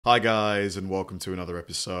Hi guys, and welcome to another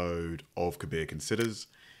episode of Kabir Considers.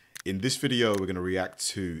 In this video, we're going to react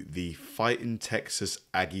to the FIGHTIN Texas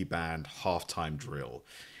Aggie Band halftime drill.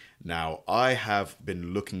 Now, I have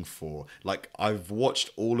been looking for, I've watched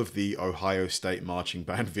all of the Ohio State marching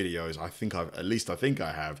band videos. I think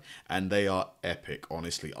I have, and they are epic,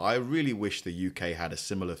 honestly. I really wish the UK had a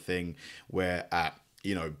similar thing where at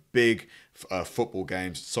big football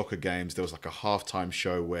games, soccer games, there was like a halftime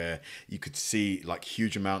show where you could see like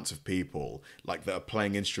huge amounts of people that are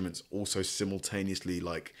playing instruments also simultaneously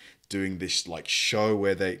doing this show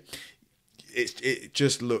where it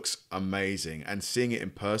just looks amazing, and seeing it in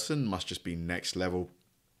person must just be next level.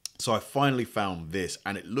 So I finally found this,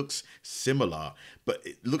 and it looks similar, but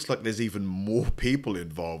it looks like there's even more people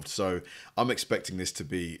involved. So I'm expecting this to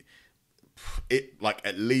be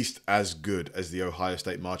at least as good as the Ohio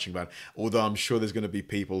State marching band, although I'm sure there's going to be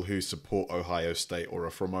people who support Ohio State or are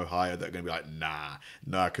from Ohio that are going to be like,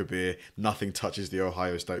 nah Kabir, nothing touches the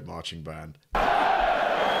Ohio State marching band. My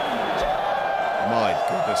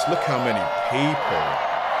goodness, look how many people.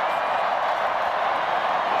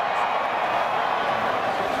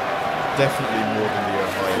 Definitely more than the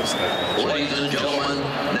Ohio State marching band. Ladies and gentlemen,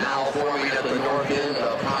 now forming at the north end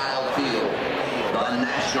of Kyle Field, the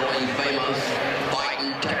nationally famous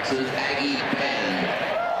FIGHTIN Texas Aggie Band.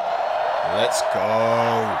 Let's go.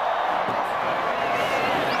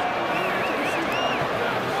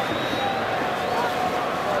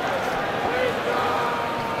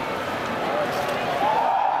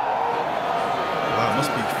 Wow, it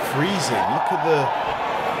must be freezing. Look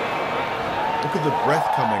at the breath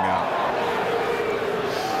coming out.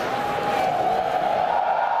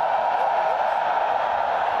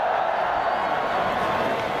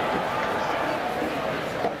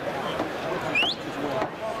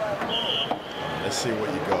 Let's see what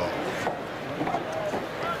you got.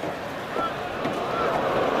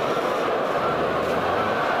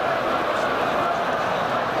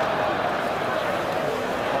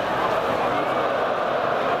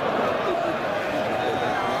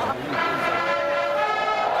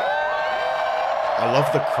 I love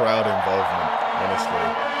the crowd involvement, honestly.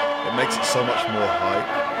 It makes it so much more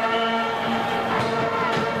hype.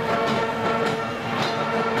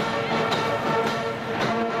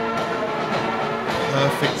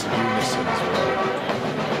 Perfect unison as well.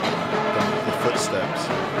 The footsteps.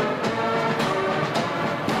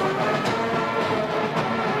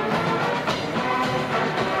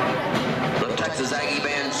 The Texas Aggie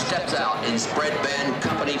Band steps out in spread band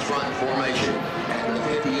company front formation. At the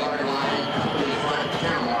 50-yard line, company front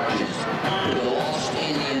counter marches to the Lost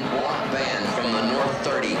Indian block band from the North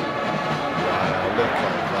 30. Wow, look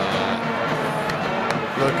at that.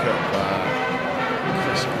 Look at that.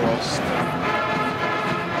 Crisscrossed.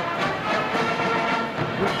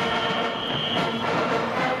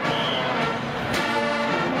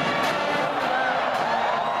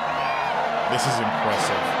 This is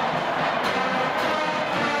impressive.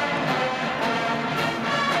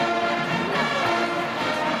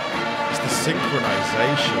 It's the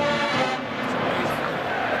synchronization.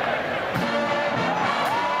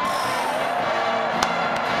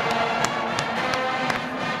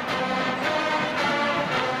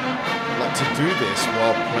 To do this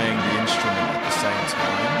while playing the instrument at the same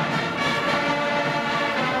time.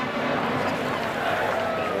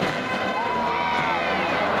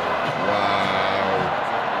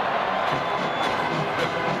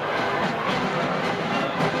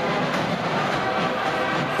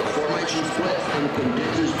 Splits and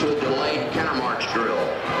condenses to a delayed countermarch drill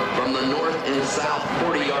from the north and south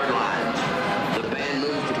 40-yard lines. The band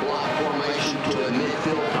moves to block formation to a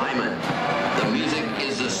midfield diamond. The music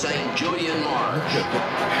is the St. Julian March.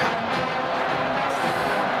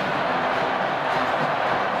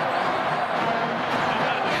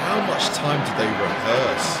 How much time did they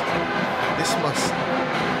rehearse? This must...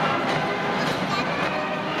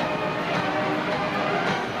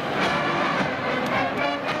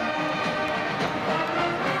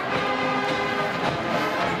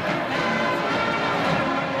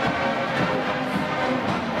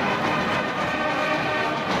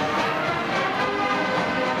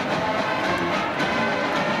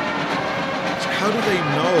 How do they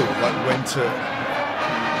know, when to...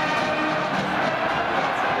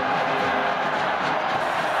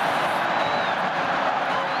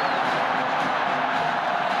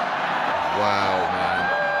 Wow, man.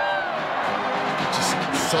 Just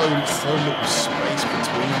so little space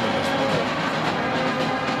between them as well.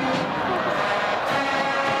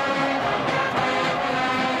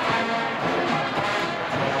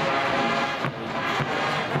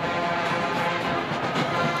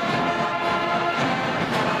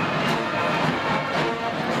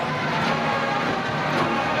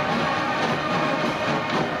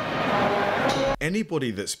 Anybody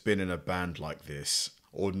that's been in a band like this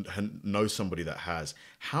or knows somebody that has,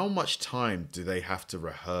 how much time do they have to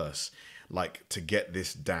rehearse, like, to get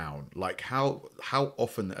this down? Like, how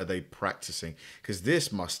often are they practicing? Because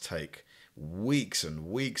this must take weeks and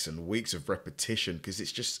weeks and weeks of repetition, because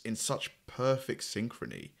it's just in such perfect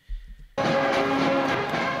synchrony. Wow,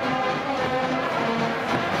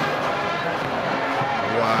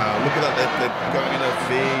 look at that, they're going in a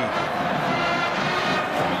V.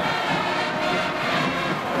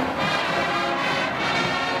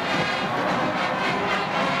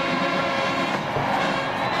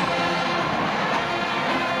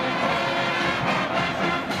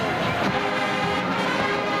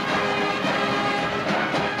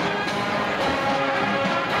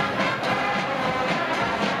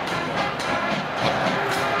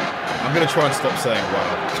 I'm going to try and stop saying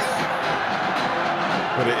wow,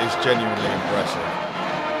 but it is genuinely impressive.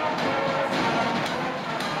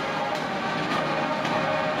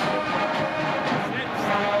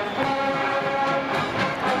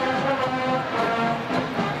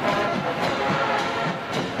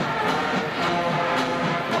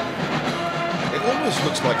 It almost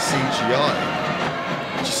looks like CGI.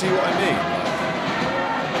 Do you see what I mean?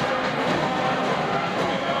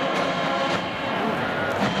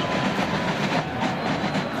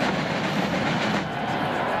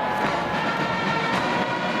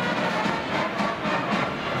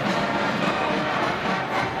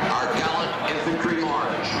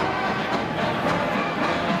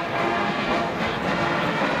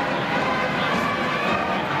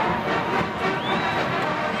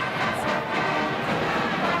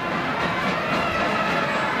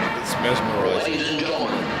 Ladies and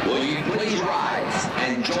gentlemen, will you please rise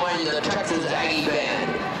and join the Texas Aggie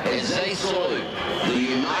Band as they salute the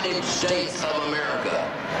United States of America,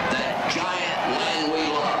 that giant land we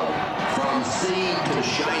love, from sea to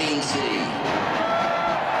shining sea.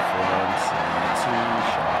 From sea to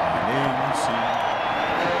shining sea.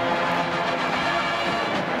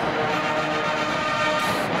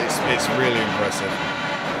 It's really impressive.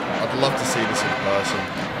 I'd love to see this in person.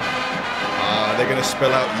 They're going to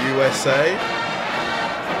spell out USA.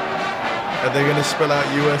 Are they going to spell out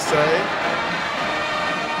USA?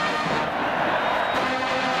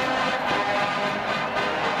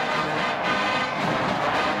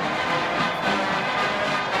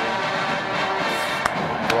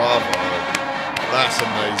 Bravo. That's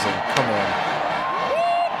amazing. Come on.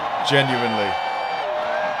 Genuinely.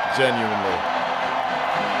 Genuinely.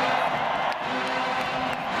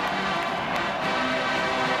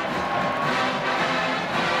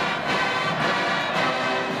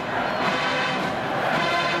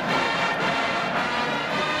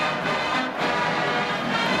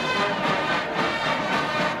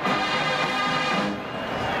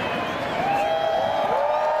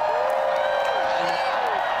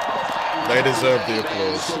 They deserve the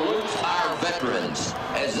applause. Salutes our veterans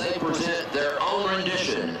as they present their own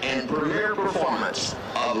rendition and premiere performance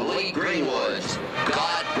of Lee Greenwood's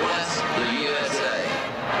God Bless the USA.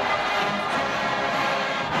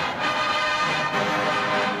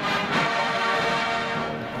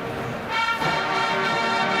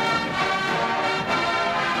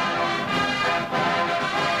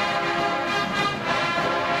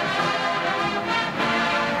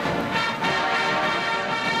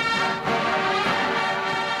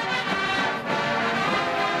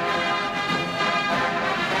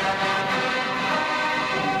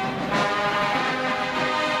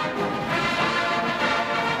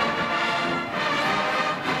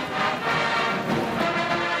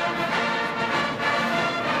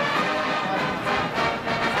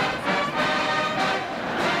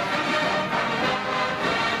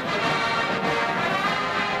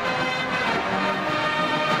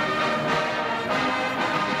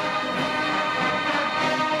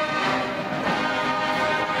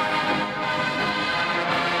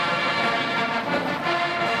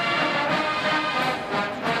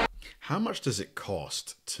 How much does it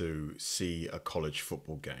cost to see a college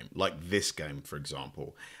football game, like this game, for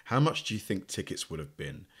example? How much do you think tickets would have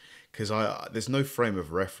been? Because there's no frame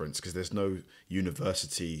of reference, because there's no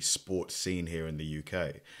university sports scene here in the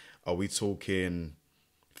UK. Are we talking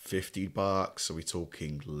 $50? Are we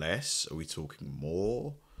talking less? Are we talking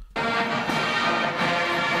more?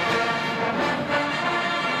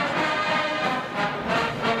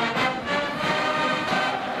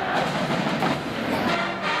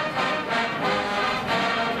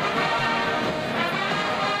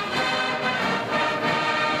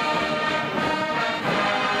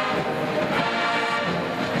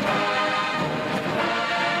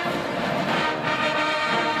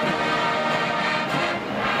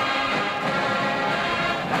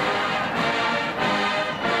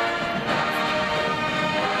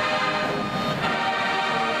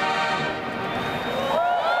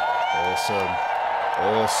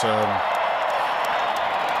 awesome.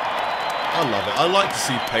 I love it. I like to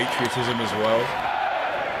see patriotism as well.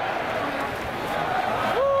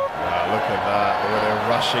 Wow, look at that. The way they're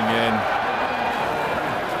rushing in.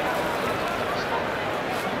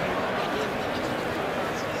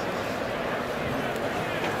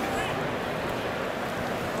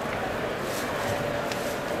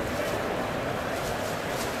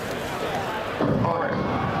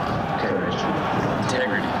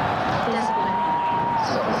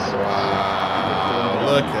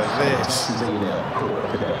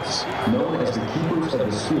 Look at this. Known as the keepers of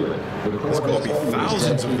the spirit, there's got to be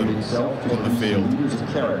thousands of them on the field.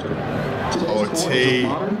 Oh, a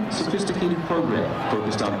modern, sophisticated program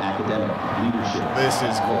focused on academic, leadership. This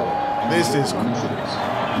is cool. This is cool.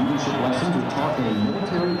 Leadership lessons are taught in a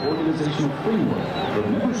military organizational framework, but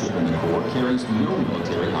membership in the Corps carries no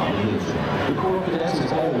military obligation. The Corps of Cadets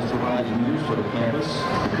has always provided leaders for the campus,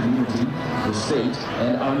 the community, the state,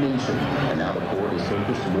 and our nation. And now the Corps is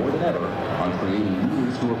focused more than ever on creating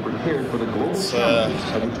leaders who are prepared for the global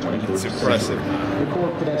challenges of the 21st impressive. century. The Corps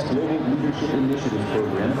of Cadets Global Leadership Initiative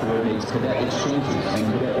Program coordinates cadet exchanges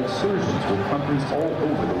and cadet excursions with countries all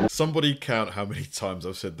over the world. Somebody count how many times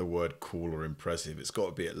I've said the word cool or impressive. It's got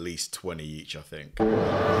to be at least 20 each, I think.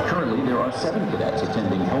 Currently, there are 7 cadets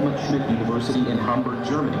attending Helmut Schmidt University in Hamburg,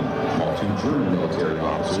 Germany, while 2 German military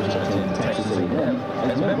officers attend Texas A&M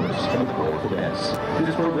as members of the Corps of Cadets.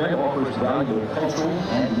 This program offers valuable cultural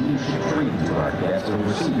and leadership training to our cadets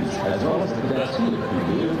overseas, as well as the cadets here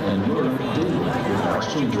who live and learn daily with our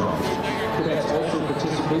exchange office. Cadets also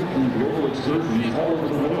participate in global excursions all over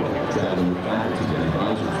the world, traveling with faculty and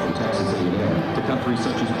advisors from Texas A&M to countries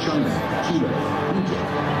such as China, Chile, Egypt,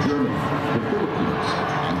 Germany, the Philippines,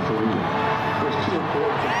 and Korea.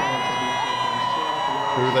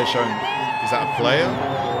 Who are they showing? Is that a player?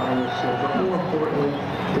 But more importantly,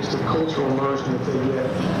 it's the cultural immersion that they get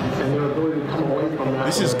and their ability to come away from that.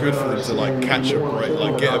 This is good for them to like catch a break,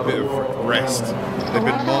 like get a bit of rest. They've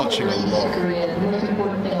been marching a lot. The most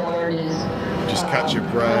important thing I learned is just catch your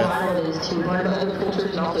breath. Is to learn about other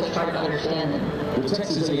cultures and also try to understand them. The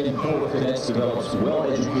Texas A&M Corps of Cadets develops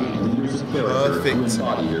well-educated leaders of character who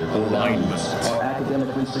embody their core values, are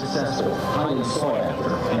academically successful, highly sought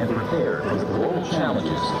after, and prepared for the global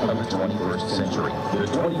challenges of the 21st century. The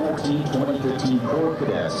 2014-2015 Corps of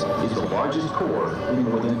Cadets is the largest corps in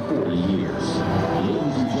more than 40 years.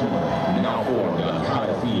 Ladies and gentlemen, now formed on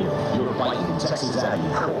Kyle Field, your fighting Texas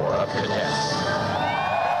Aggie Corps of Cadets.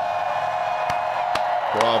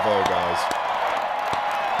 Bravo, guys.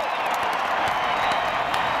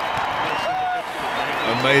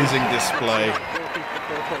 Amazing display.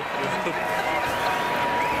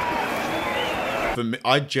 For me,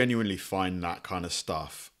 I genuinely find that kind of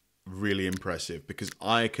stuff really impressive because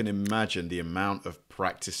I can imagine the amount of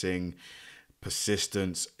practicing,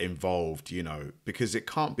 persistence involved, you know, because it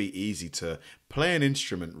can't be easy to play an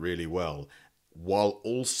instrument really well while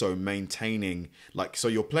also maintaining, like, so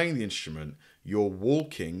you're playing the instrument, you're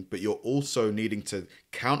walking, but you're also needing to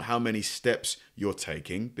count how many steps you're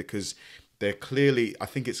taking because they're clearly, I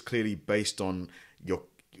think it's clearly based on your,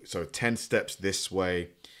 so 10 steps this way,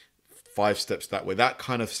 5 steps that way, that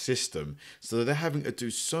kind of system. So they're having to do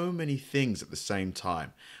so many things at the same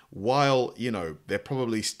time while, you know, they're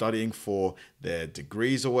probably studying for their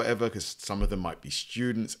degrees or whatever, because some of them might be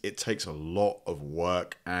students. It takes a lot of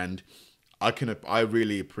work, and I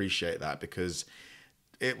really appreciate that because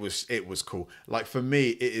it was cool. Like for me,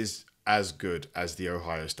 it is as good as the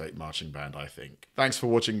Ohio State Marching Band, I think. Thanks for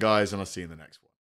watching, guys, and I'll see you in the next one.